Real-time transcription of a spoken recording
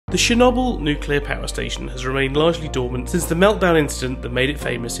The Chernobyl nuclear power station has remained largely dormant since the meltdown incident that made it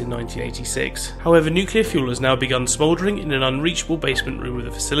famous in 1986. However, nuclear fuel has now begun smouldering in an unreachable basement room of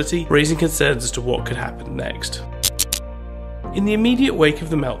the facility, raising concerns as to what could happen next. In the immediate wake of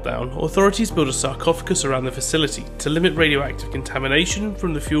the meltdown, authorities built a sarcophagus around the facility to limit radioactive contamination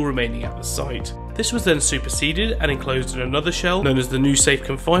from the fuel remaining at the site. This was then superseded and enclosed in another shell known as the New Safe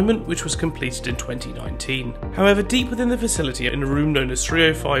Confinement, which was completed in 2019. However, deep within the facility in a room known as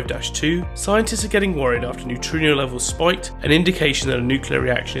 305-2, scientists are getting worried after neutrino levels spiked, an indication that a nuclear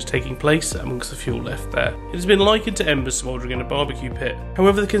reaction is taking place amongst the fuel left there. It has been likened to embers smouldering in a barbecue pit.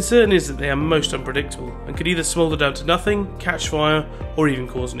 However, the concern is that they are most unpredictable and could either smoulder down to nothing, catch fire, or even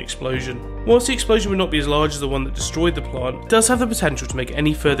cause an explosion. Whilst the explosion would not be as large as the one that destroyed the plant, it does have the potential to make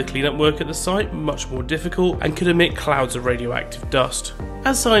any further cleanup work at the site much more difficult and could emit clouds of radioactive dust.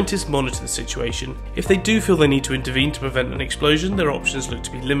 As scientists monitor the situation, if they do feel they need to intervene to prevent an explosion, their options look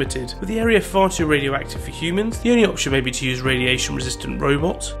to be limited. With the area far too radioactive for humans, the only option may be to use radiation-resistant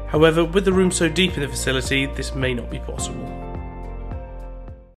robots. However, with the room so deep in the facility, this may not be possible.